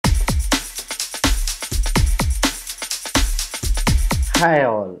Hi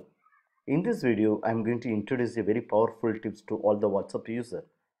all. In this video, I'm going to introduce a very powerful tips to all the WhatsApp user.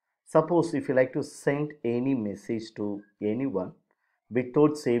 Suppose if you like to send any message to anyone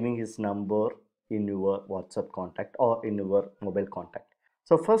without saving his number in your WhatsApp contact or in your mobile contact.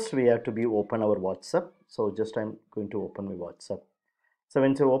 So first we have to be open our WhatsApp. So just I'm going to open my WhatsApp. So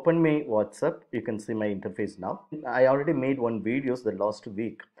when you open my WhatsApp, you can see my interface now. I already made one videos the last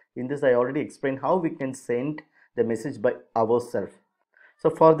week. In this, I already explained how we can send the message by ourselves. So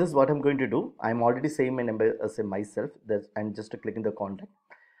for this, what I'm going to do, I'm already saying my number as a myself. That I'm just clicking the contact.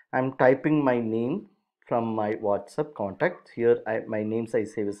 I'm typing my name from my WhatsApp contact. Here, my names I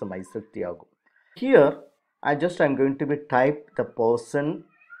save as a myself Thiyagu. Here, I'm going to be type the person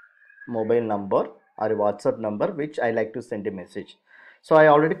mobile number or a WhatsApp number which I like to send a message. So I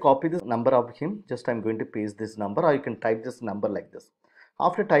already copied this number of him. Just I'm going to paste this number, or you can type this number like this.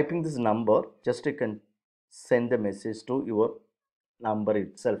 After typing this number, just you can send the message to your number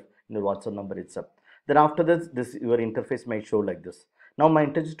itself, in the WhatsApp number itself. Then after this your interface might show like this. Now my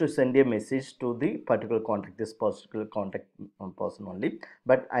intention is to send a message to the particular contact, this particular contact person only,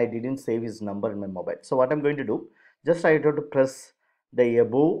 but I didn't save his number in my mobile. So what I'm going to do, just I have to press the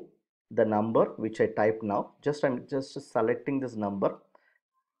above the number which I type now. I'm just selecting this number.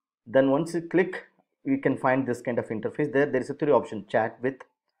 Then once you click, you can find this kind of interface. There is a three option: chat with,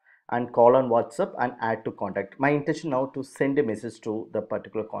 and call on WhatsApp, and add to contact. My intention now to send a message to the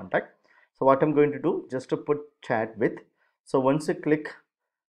particular contact. So what I'm going to do, just to put chat with. So once you click,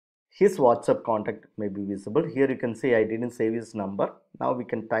 his WhatsApp contact may be visible. Here you can see I didn't save his number. Now we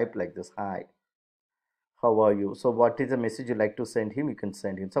can type like this: hi, how are you? So what is the message you like to send him? You can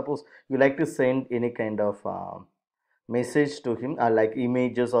send him. Suppose you like to send any kind of message to him, like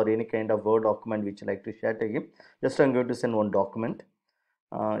images or any kind of Word document which you like to share to him. Just I'm going to send one document.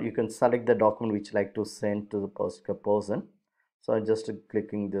 You can select the document which you like to send to the particular person. So I'm just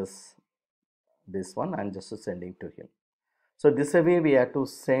clicking this one and just sending to him. So this way we have to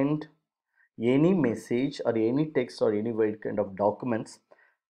send any message or any text or any kind of documents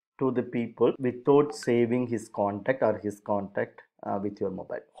to the people without saving his contact or his contact with your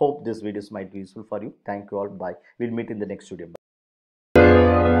mobile. Hope this videos might be useful for you. Thank you all. Bye. We'll meet in the next video.